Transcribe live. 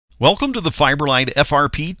Welcome to the Fibrelite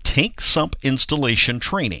FRP tank sump installation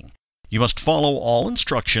training. You must follow all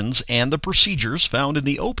instructions and the procedures found in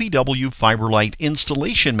the OPW Fibrelite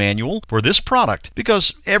installation manual for this product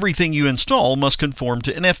because everything you install must conform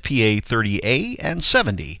to NFPA 30A and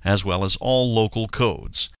 70 as well as all local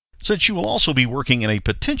codes. Since you will also be working in a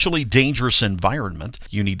potentially dangerous environment,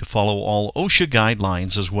 you need to follow all OSHA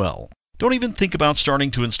guidelines as well. Don't even think about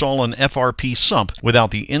starting to install an FRP sump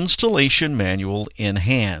without the installation manual in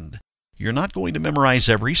hand. You're not going to memorize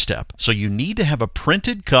every step, so you need to have a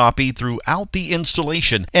printed copy throughout the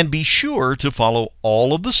installation and be sure to follow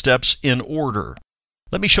all of the steps in order.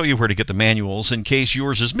 Let me show you where to get the manuals in case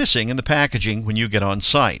yours is missing in the packaging when you get on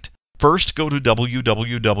site. First, go to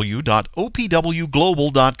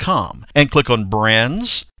www.opwglobal.com and click on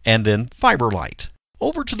Brands and then Fibrelite.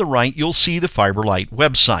 Over to the right, you'll see the Fibrelite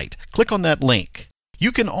website. Click on that link.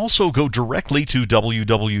 You can also go directly to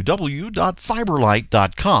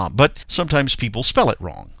www.fibrelite.com, but sometimes people spell it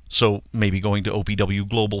wrong. So maybe going to OPW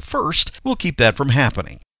Global first will keep that from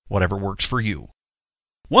happening. Whatever works for you.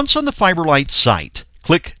 Once on the Fibrelite site,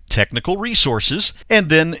 click Technical Resources and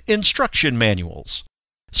then Instruction Manuals.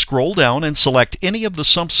 Scroll down and select any of the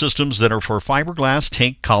sump systems that are for fiberglass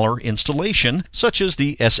tank collar installation, such as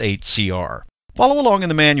the S8CR. Follow along in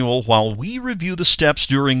the manual while we review the steps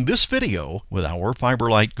during this video with our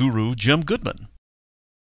Fibrelite guru, Jim Goodman.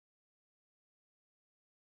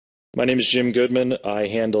 My name is Jim Goodman. I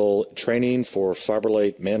handle training for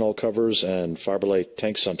Fibrelite manhole covers and Fibrelite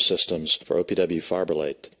tank sump systems for OPW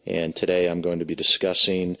Fibrelite. And today I'm going to be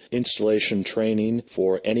discussing installation training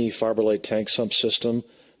for any Fibrelite tank sump system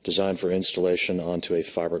designed for installation onto a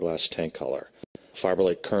fiberglass tank collar.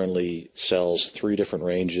 Fibrelite currently sells 3 different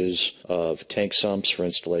ranges of tank sumps for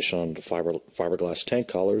installation onto fiberglass tank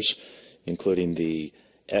collars, including the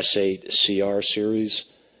S8CR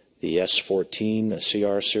series, the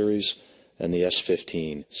S14CR series, and the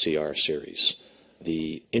S15CR series.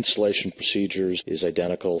 The installation procedures is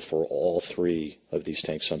identical for all 3 of these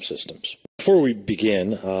tank sump systems. Before we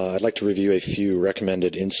begin, I'd like to review a few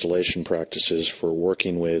recommended installation practices for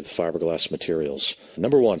working with fiberglass materials.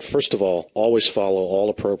 Number 1, first of all, always follow all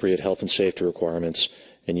appropriate health and safety requirements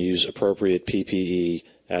and use appropriate PPE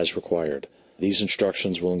as required. These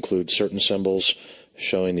instructions will include certain symbols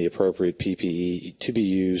showing the appropriate PPE to be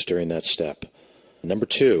used during that step. Number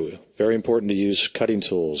 2, very important to use cutting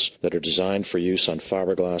tools that are designed for use on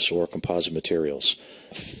fiberglass or composite materials.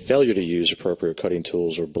 Failure to use appropriate cutting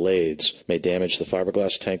tools or blades may damage the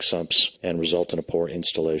fiberglass tank sumps and result in a poor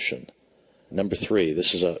installation. Number 3,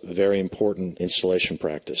 this is a very important installation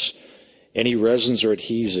practice. Any resins or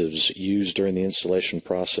adhesives used during the installation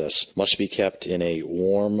process must be kept in a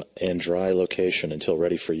warm and dry location until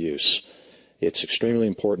ready for use. It's extremely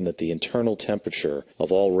important that the internal temperature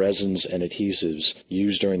of all resins and adhesives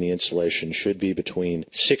used during the installation should be between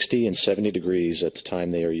 60 and 70 degrees at the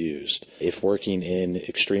time they are used. If working in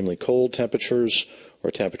extremely cold temperatures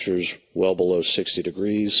or temperatures well below 60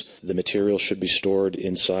 degrees, the material should be stored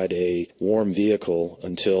inside a warm vehicle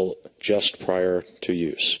until just prior to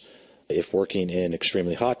use. If working in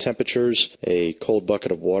extremely hot temperatures, a cold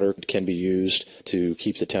bucket of water can be used to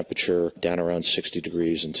keep the temperature down around 60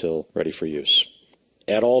 degrees until ready for use.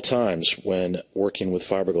 At all times when working with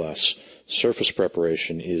fiberglass, surface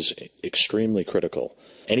preparation is extremely critical.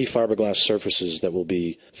 Any fiberglass surfaces that will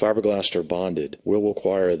be fiberglassed or bonded will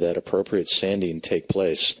require that appropriate sanding take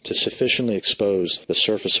place to sufficiently expose the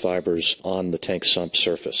surface fibers on the tank sump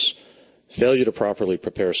surface. Failure to properly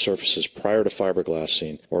prepare surfaces prior to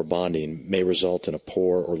fiberglassing or bonding may result in a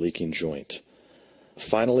poor or leaking joint.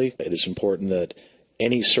 Finally, it is important that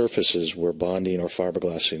any surfaces where bonding or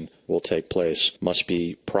fiberglassing will take place must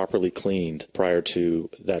be properly cleaned prior to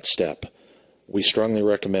that step. We strongly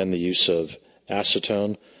recommend the use of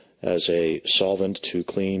acetone as a solvent to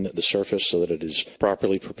clean the surface so that it is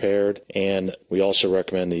properly prepared, and we also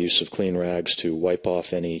recommend the use of clean rags to wipe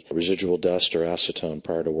off any residual dust or acetone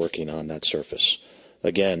prior to working on that surface.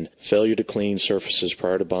 Again, failure to clean surfaces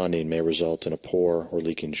prior to bonding may result in a poor or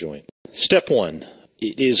leaking joint. Step 1.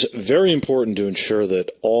 It is very important to ensure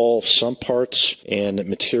that all sump parts and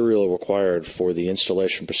material required for the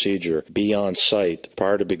installation procedure be on site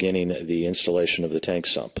prior to beginning the installation of the tank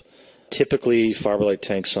sump. Typically, Fibrelite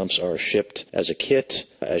tank sumps are shipped as a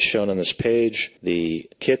kit, as shown on this page. The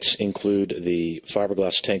kits include the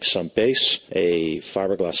fiberglass tank sump base, a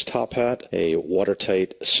fiberglass top hat, a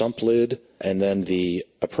watertight sump lid, and then the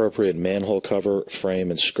appropriate manhole cover,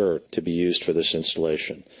 frame, and skirt to be used for this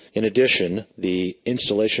installation. In addition, the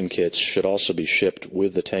installation kits should also be shipped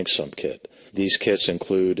with the tank sump kit. These kits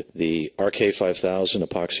include the RK5000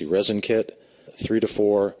 epoxy resin kit, 3 to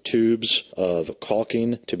 4 tubes of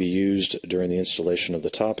caulking to be used during the installation of the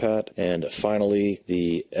top hat, and finally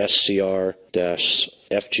the SCR-FGK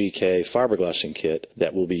fiberglassing kit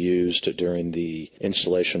that will be used during the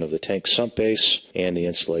installation of the tank sump base and the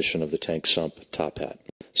installation of the tank sump top hat.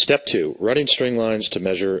 Step 2. Running string lines to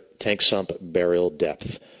measure tank sump burial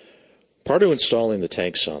depth. Prior to installing the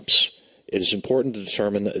tank sumps, it is important to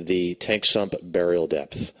determine the tank sump burial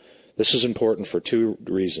depth. This is important for 2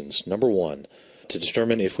 reasons. Number 1, to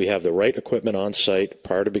determine if we have the right equipment on site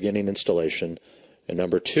prior to beginning installation, and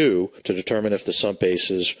number 2, to determine if the sump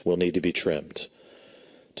bases will need to be trimmed.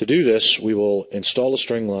 To do this, we will install a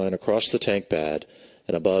string line across the tank pad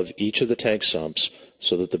and above each of the tank sumps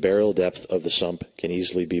so that the burial depth of the sump can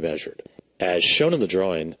easily be measured. As shown in the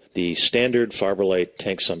drawing, the standard Fibrelite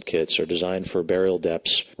tank sump kits are designed for burial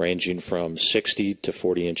depths ranging from 60 to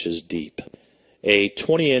 40 inches deep. A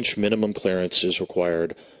 20-inch minimum clearance is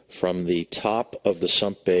required from the top of the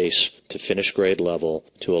sump base to finish grade level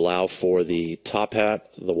to allow for the top hat,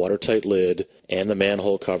 the watertight lid, and the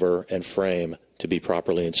manhole cover and frame to be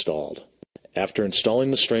properly installed. After installing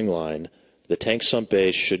the string line, the tank sump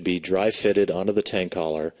base should be dry fitted onto the tank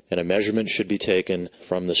collar, and a measurement should be taken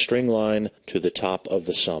from the string line to the top of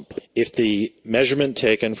the sump. If the measurement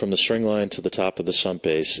taken from the string line to the top of the sump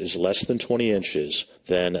base is less than 20 inches,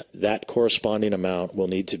 then that corresponding amount will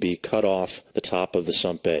need to be cut off the top of the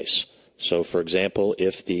sump base. So, for example,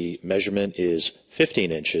 if the measurement is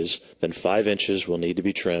 15 inches, then 5 inches will need to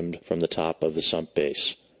be trimmed from the top of the sump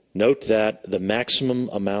base. Note that the maximum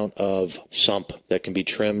amount of sump that can be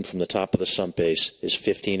trimmed from the top of the sump base is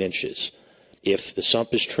 15 inches. If the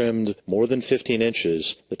sump is trimmed more than 15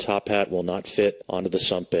 inches, the top hat will not fit onto the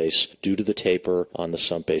sump base due to the taper on the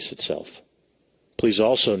sump base itself. Please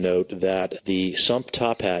also note that the sump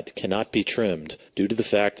top hat cannot be trimmed due to the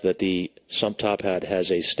fact that the sump top hat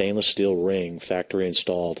has a stainless steel ring factory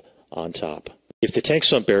installed on top. If the tank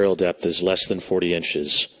sump burial depth is less than 40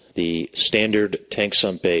 inches, the standard tank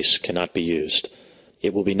sump base cannot be used.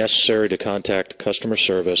 It will be necessary to contact customer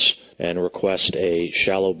service and request a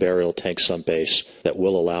shallow burial tank sump base that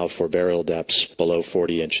will allow for burial depths below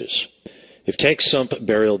 40 inches. If tank sump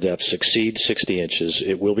burial depths exceed 60 inches,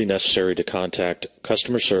 it will be necessary to contact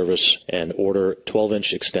customer service and order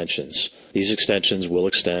 12-inch extensions. These extensions will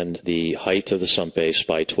extend the height of the sump base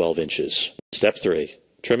by 12 inches. Step 3.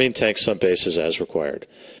 Trimming tank sump bases as required.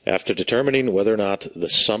 After determining whether or not the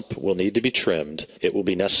sump will need to be trimmed, it will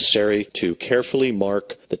be necessary to carefully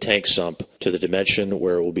mark the tank sump to the dimension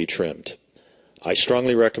where it will be trimmed. I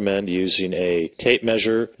strongly recommend using a tape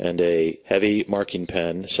measure and a heavy marking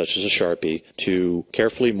pen, such as a Sharpie, to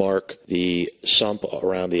carefully mark the sump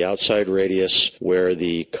around the outside radius where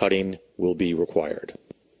the cutting will be required.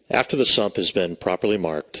 After the sump has been properly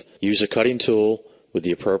marked, use a cutting tool with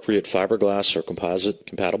the appropriate fiberglass or composite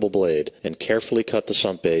compatible blade and carefully cut the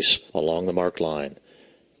sump base along the marked line.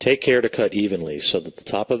 Take care to cut evenly so that the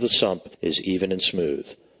top of the sump is even and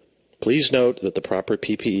smooth. Please note that the proper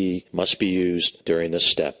PPE must be used during this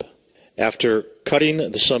step. After cutting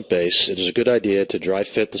the sump base, it is a good idea to dry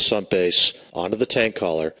fit the sump base onto the tank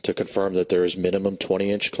collar to confirm that there is minimum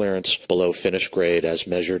 20-inch clearance below finished grade as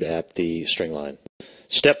measured at the string line.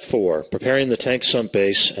 Step 4. Preparing the tank sump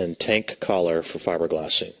base and tank collar for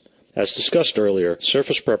fiberglassing. As discussed earlier,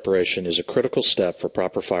 surface preparation is a critical step for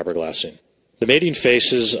proper fiberglassing. The mating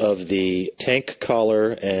faces of the tank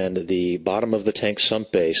collar and the bottom of the tank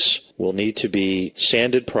sump base will need to be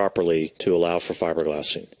sanded properly to allow for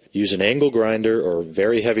fiberglassing. Use an angle grinder or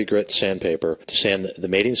very heavy grit sandpaper to sand the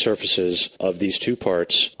mating surfaces of these two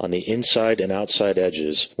parts on the inside and outside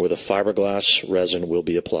edges where the fiberglass resin will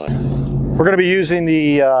be applied. We're going to be using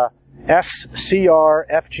the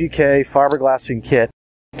SCR-FGK fiberglassing kit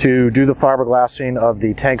to do the fiberglassing of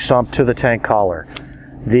the tank sump to the tank collar.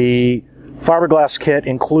 The fiberglass kit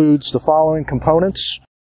includes the following components: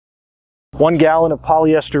 1 gallon of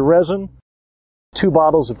polyester resin, 2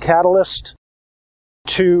 bottles of catalyst,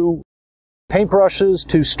 2 paintbrushes,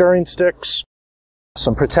 2 stirring sticks,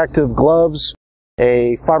 some protective gloves,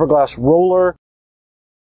 a fiberglass roller,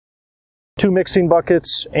 2 mixing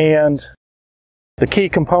buckets, and the key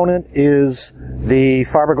component is the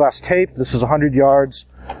fiberglass tape. This is 100 yards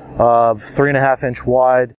of 3.5-inch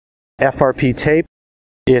wide FRP tape.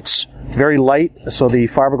 It's very light, so the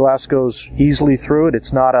fiberglass goes easily through it.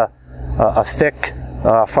 It's not a thick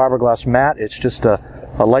fiberglass mat. It's just a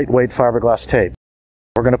lightweight fiberglass tape.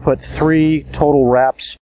 We're going to put 3 total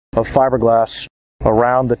wraps of fiberglass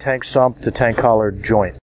around the tank sump to tank collar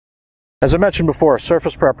joint. As I mentioned before,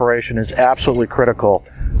 surface preparation is absolutely critical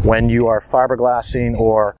when you are fiberglassing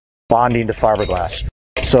or bonding to fiberglass.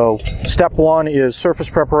 So step one is surface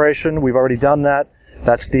preparation. We've already done that.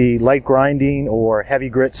 That's the light grinding or heavy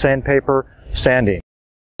grit sandpaper sanding.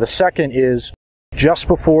 The second is just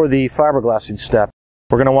before the fiberglassing step.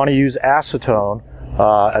 We're going to want to use acetone,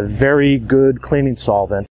 a very good cleaning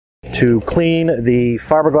solvent, to clean the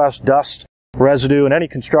fiberglass dust, residue, and any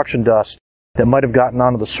construction dust that might have gotten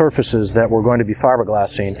onto the surfaces that we're going to be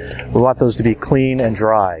fiberglassing. We want those to be clean and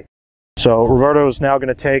dry. So Roberto is now going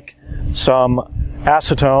to take some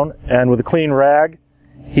acetone, and with a clean rag,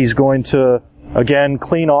 he's going to, again,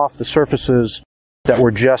 clean off the surfaces that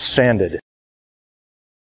were just sanded.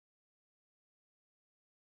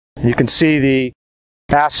 You can see the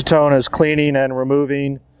acetone is cleaning and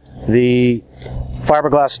removing the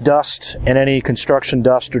fiberglass dust and any construction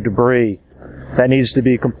dust or debris. That needs to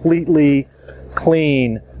be completely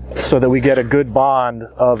clean so that we get a good bond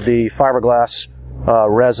of the fiberglass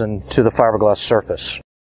resin to the fiberglass surface.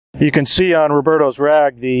 You can see on Roberto's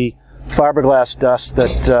rag the fiberglass dust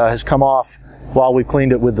that has come off while we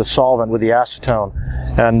cleaned it with the solvent, with the acetone.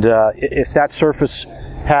 And if that surface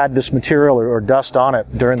had this material or dust on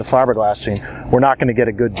it during the fiberglassing, we're not going to get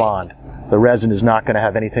a good bond. The resin is not going to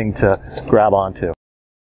have anything to grab onto.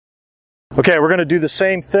 Okay, we're going to do the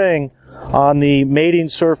same thing on the mating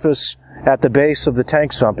surface at the base of the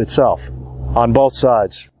tank sump itself, on both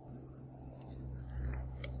sides.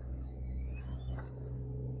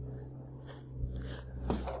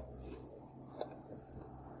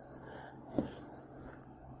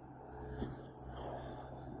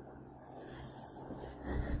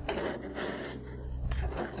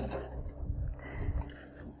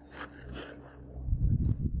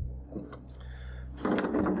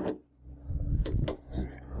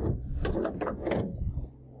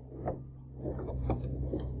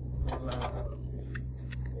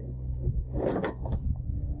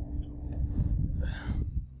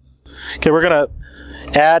 Okay, we're going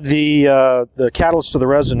to add the catalyst to the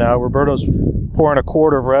resin now. Roberto's pouring a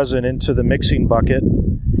quart of resin into the mixing bucket,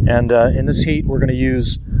 and in this heat we're going to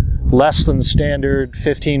use less than the standard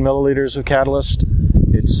 15 milliliters of catalyst.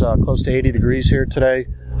 It's close to 80 degrees here today,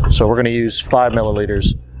 so we're going to use 5 milliliters.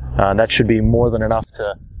 And that should be more than enough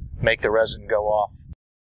to make the resin go off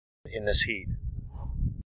in this heat.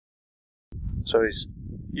 So he's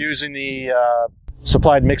using the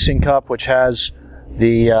supplied mixing cup, which has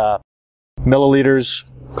the milliliters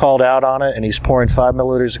called out on it, and he's pouring 5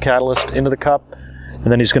 milliliters of catalyst into the cup,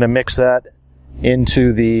 and then he's going to mix that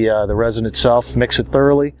into the resin itself, mix it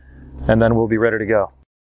thoroughly, and then we'll be ready to go.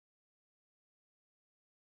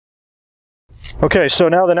 Okay, so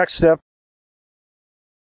now the next step,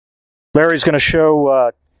 Larry's going to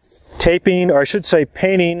show taping, or I should say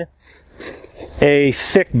painting, a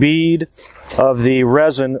thick bead of the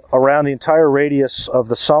resin around the entire radius of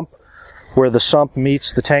the sump, where the sump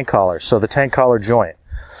meets the tank collar, so the tank collar joint.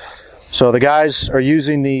 So the guys are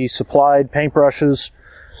using the supplied paintbrushes,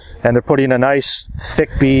 and they're putting a nice thick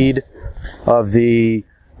bead of the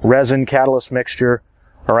resin catalyst mixture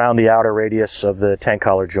around the outer radius of the tank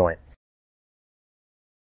collar joint.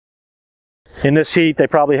 In this heat, they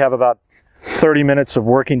probably have about 30 minutes of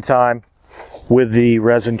working time with the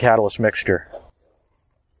resin catalyst mixture.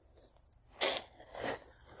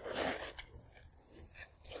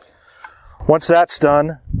 Once that's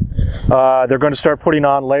done, they're going to start putting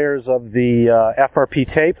on layers of the FRP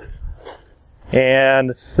tape.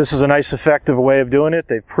 And this is a nice effective way of doing it.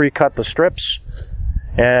 They've pre-cut the strips,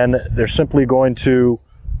 and they're simply going to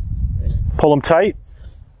pull them tight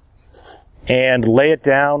and lay it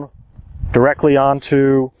down directly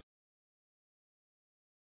onto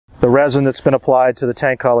the resin that's been applied to the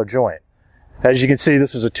tank collar joint. As you can see,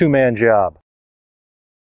 this is a two-man job.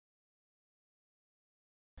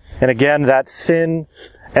 And again, that thin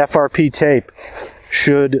FRP tape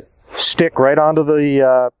should stick right onto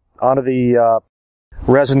the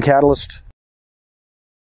resin catalyst.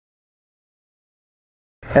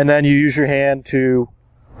 And then you use your hand to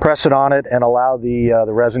press it on it and allow the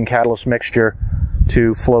resin catalyst mixture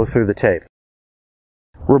to flow through the tape.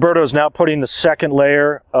 Roberto is now putting the second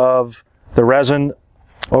layer of the resin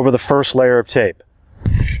over the first layer of tape.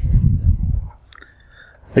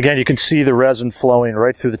 Again, you can see the resin flowing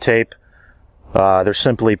right through the tape. They're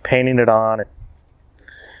simply painting it on.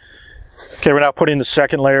 Okay, we're now putting the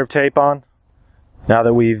second layer of tape on. Now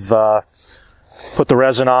that we've put the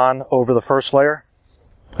resin on over the first layer.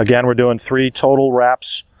 Again, we're doing 3 total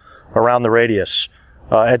wraps around the radius.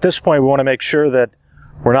 At this point, we want to make sure that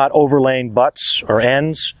we're not overlaying butts or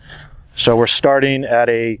ends. So we're starting at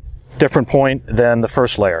a different point than the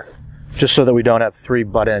first layer, just so that we don't have 3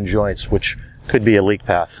 butt end joints, which could be a leak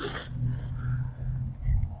path.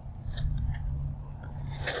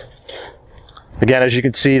 Again, as you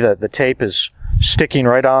can see, the tape is sticking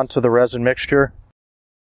right onto the resin mixture.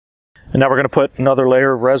 And now we're going to put another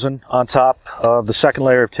layer of resin on top of the second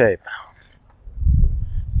layer of tape.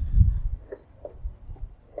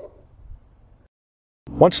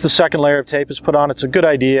 Once the second layer of tape is put on, it's a good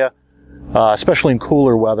idea, especially in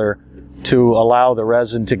cooler weather, to allow the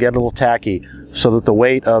resin to get a little tacky so that the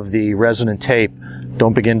weight of the resin and tape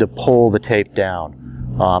don't begin to pull the tape down.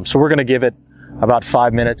 So we're going to give it about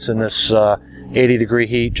 5 minutes in this 80-degree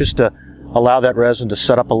heat just to allow that resin to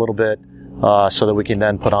set up a little bit so that we can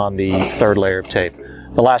then put on the third layer of tape.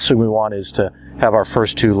 The last thing we want is to have our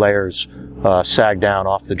first two layers sag down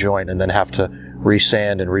off the joint and then have to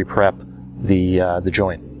resand and re-prep the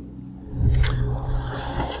joint.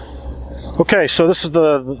 Okay, so this is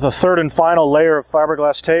the third and final layer of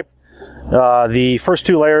fiberglass tape. The first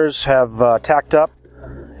two layers have tacked up,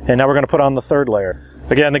 and now we're going to put on the third layer.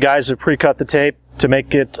 Again, the guys have pre-cut the tape to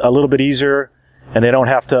make it a little bit easier, and they don't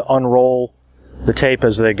have to unroll the tape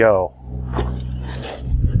as they go.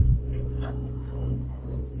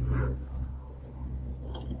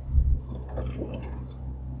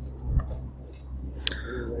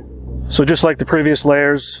 So just like the previous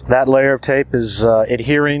layers, that layer of tape is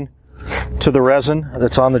adhering to the resin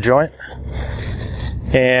that's on the joint.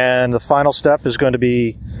 And the final step is going to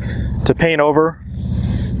be to paint over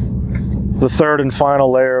the third and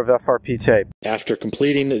final layer of FRP tape. After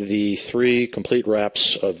completing the 3 complete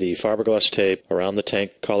wraps of the fiberglass tape around the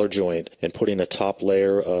tank collar joint and putting a top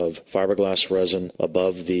layer of fiberglass resin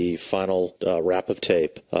above the final wrap of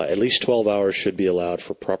tape, at least 12 hours should be allowed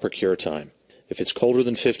for proper cure time. If it's colder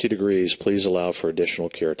than 50 degrees, please allow for additional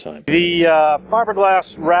cure time. The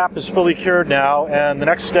fiberglass wrap is fully cured now, and the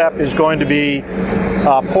next step is going to be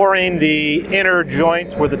pouring the inner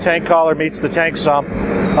joint where the tank collar meets the tank sump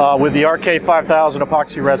with the RK5000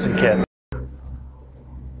 epoxy resin kit.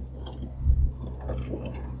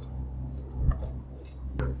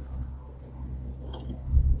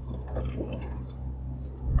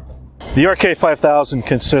 The RK5000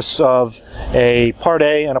 consists of a Part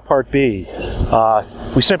A and a Part B.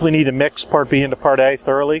 We simply need to mix Part B into Part A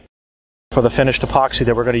thoroughly for the finished epoxy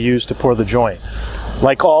that we're going to use to pour the joint.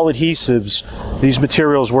 Like all adhesives, these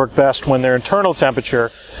materials work best when their internal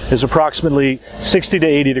temperature is approximately 60 to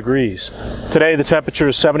 80 degrees. Today the temperature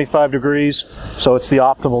is 75 degrees, so it's the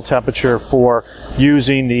optimal temperature for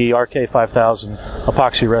using the RK5000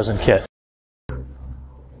 epoxy resin kit.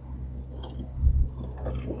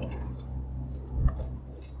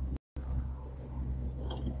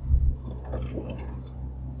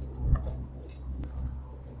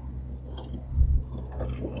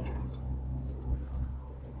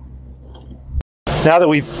 Now that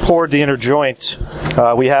we've poured the inner joint,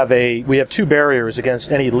 we have 2 barriers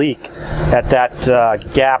against any leak at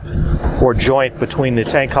that gap or joint between the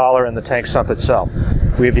tank collar and the tank sump itself.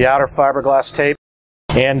 We have the outer fiberglass tape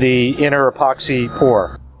and the inner epoxy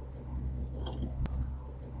pour.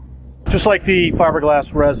 Just like the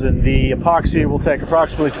fiberglass resin, the epoxy will take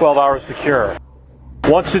approximately 12 hours to cure.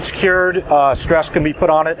 Once it's cured, stress can be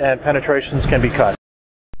put on it and penetrations can be cut.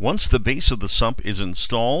 Once the base of the sump is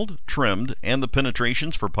installed, trimmed, and the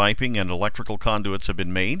penetrations for piping and electrical conduits have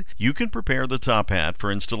been made, you can prepare the top hat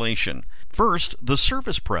for installation. First, the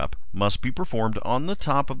surface prep must be performed on the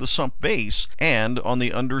top of the sump base and on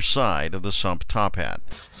the underside of the sump top hat.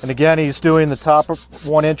 And again, he's doing the top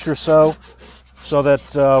 1 inch or so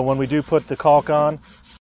that when we do put the caulk on,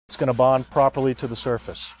 it's going to bond properly to the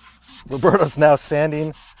surface. Roberto's now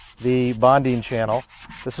sanding the bonding channel.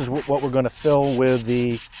 This is what we're going to fill with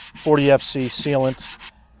the 40FC sealant.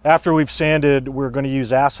 After we've sanded, we're going to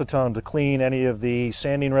use acetone to clean any of the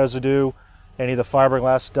sanding residue, any of the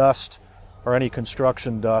fiberglass dust, or any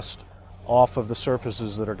construction dust off of the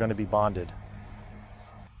surfaces that are going to be bonded.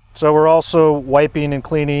 So we're also wiping and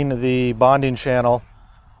cleaning the bonding channel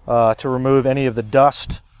to remove any of the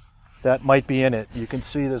dust that might be in it. You can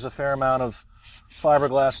see there's a fair amount of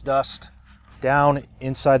fiberglass dust down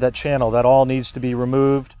inside that channel. That all needs to be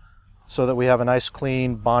removed so that we have a nice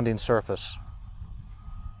clean bonding surface.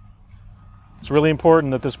 It's really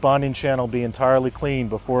important that this bonding channel be entirely clean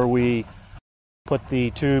before we put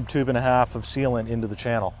the tube and a half of sealant into the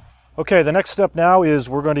channel. Okay, the next step now is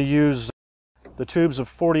we're going to use the tubes of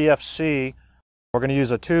 40FC. We're going to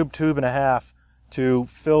use a tube and a half to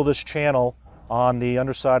fill this channel on the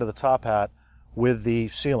underside of the top hat with the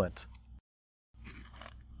sealant.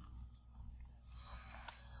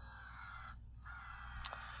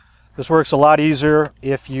 This works a lot easier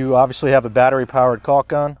if you obviously have a battery-powered caulk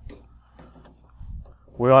gun.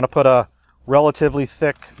 We want to put a relatively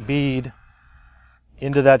thick bead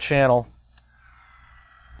into that channel.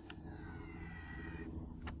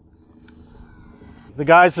 The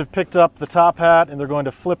guys have picked up the top hat and they're going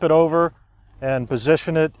to flip it over and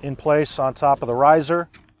position it in place on top of the riser.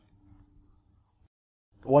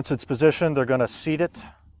 Once it's positioned, they're going to seat it.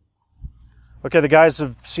 Okay, the guys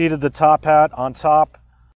have seated the top hat on top.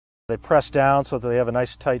 They press down so that they have a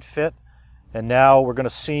nice tight fit. And now we're going to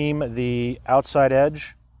seam the outside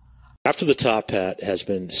edge. After the top hat has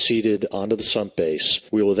been seated onto the sump base,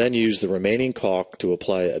 we will then use the remaining caulk to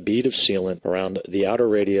apply a bead of sealant around the outer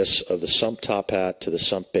radius of the sump top hat to the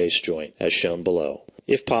sump base joint, as shown below.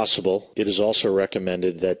 If possible, it is also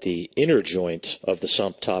recommended that the inner joint of the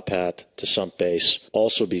sump top hat to sump base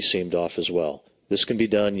also be seamed off as well. This can be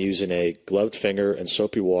done using a gloved finger and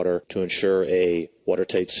soapy water to ensure a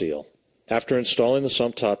watertight seal. After installing the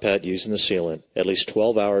sump top hat using the sealant, at least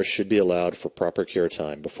 12 hours should be allowed for proper cure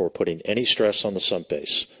time before putting any stress on the sump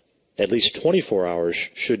base. At least 24 hours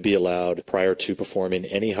should be allowed prior to performing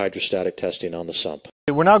any hydrostatic testing on the sump.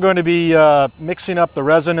 We're now going to be mixing up the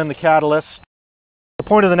resin and the catalyst. The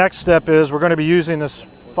point of the next step is we're going to be using this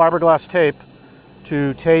fiberglass tape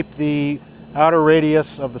to tape the outer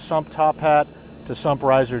radius of the sump top hat to sump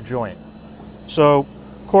riser joint. So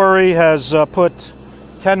Corey has put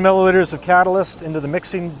 10 milliliters of catalyst into the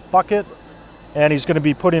mixing bucket, and he's going to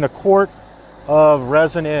be putting a quart of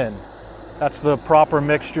resin in. That's the proper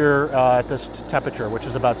mixture at this temperature, which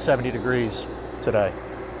is about 70 degrees today.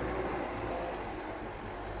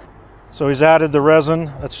 So he's added the resin.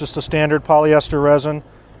 That's just a standard polyester resin.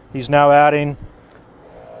 He's now adding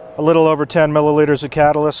a little over 10 milliliters of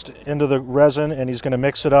catalyst into the resin, and he's going to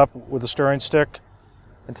mix it up with a stirring stick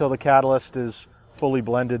until the catalyst is fully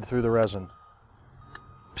blended through the resin.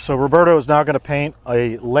 So Roberto is now going to paint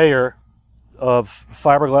a layer of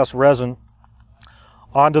fiberglass resin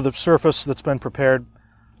onto the surface that's been prepared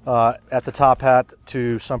at the top hat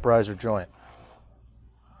to sump riser joint.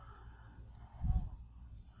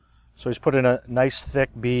 So he's putting a nice thick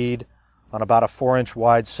bead on about a 4-inch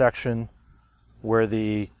wide section where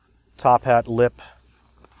the top hat lip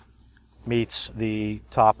meets the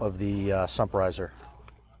top of the sump riser.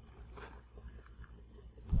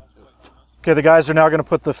 Okay, the guys are now going to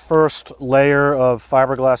put the first layer of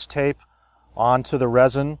fiberglass tape onto the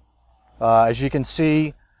resin. As you can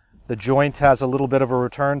see, the joint has a little bit of a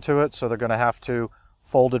return to it, so they're going to have to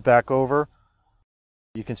fold it back over.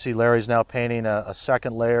 You can see Larry's now painting a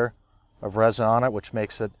second layer of resin on it, which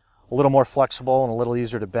makes it a little more flexible and a little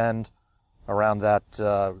easier to bend around that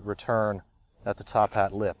return at the top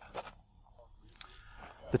hat lip.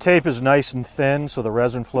 The tape is nice and thin, so the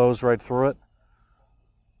resin flows right through it.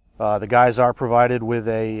 The guys are provided with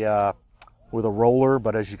a roller,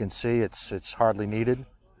 but as you can see, it's hardly needed.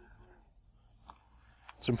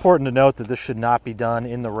 It's important to note that this should not be done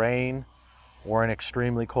in the rain or in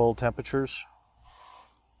extremely cold temperatures.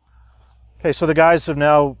 Okay, so the guys have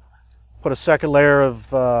now put a second layer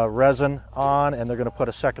of resin on, and they're going to put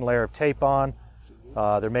a second layer of tape on.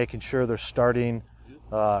 They're making sure they're starting,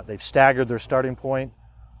 they've staggered their starting point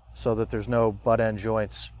so that there's no butt-end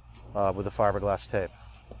joints with the fiberglass tape.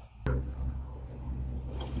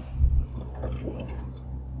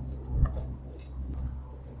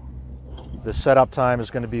 The setup time is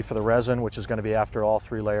going to be for the resin, which is going to be after all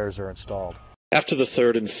 3 layers are installed. After the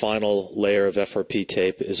third and final layer of FRP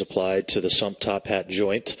tape is applied to the sump top hat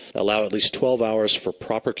joint, allow at least 12 hours for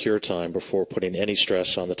proper cure time before putting any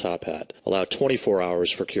stress on the top hat. Allow 24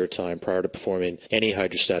 hours for cure time prior to performing any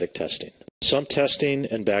hydrostatic testing. Sump testing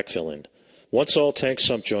and backfilling. Once all tank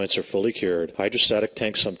sump joints are fully cured, hydrostatic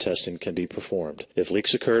tank sump testing can be performed. If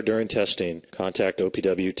leaks occur during testing, contact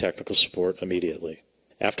OPW technical support immediately.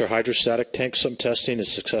 After hydrostatic tank sump testing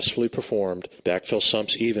is successfully performed, backfill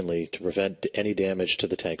sumps evenly to prevent any damage to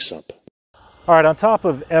the tank sump. All right, on top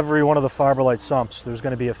of every one of the Fibrelite sumps, there's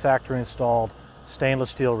going to be a factory installed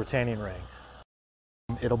stainless steel retaining ring.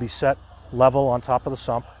 It'll be set level on top of the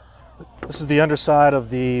sump. This is the underside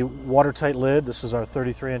of the watertight lid. This is our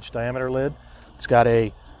 33-inch diameter lid. It's got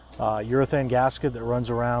a urethane gasket that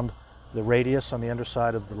runs around the radius on the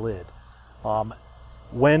underside of the lid.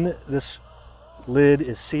 When this lid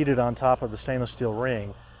is seated on top of the stainless steel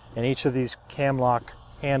ring, and each of these cam lock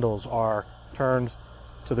handles are turned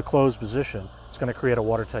to the closed position, it's going to create a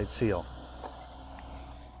watertight seal.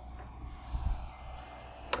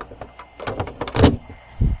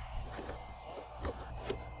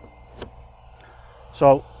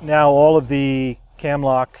 So now all of the cam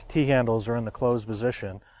lock T-handles are in the closed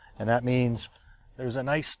position, and that means there's a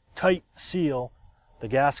nice tight seal. The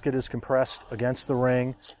gasket is compressed against the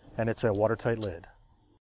ring, and it's a watertight lid.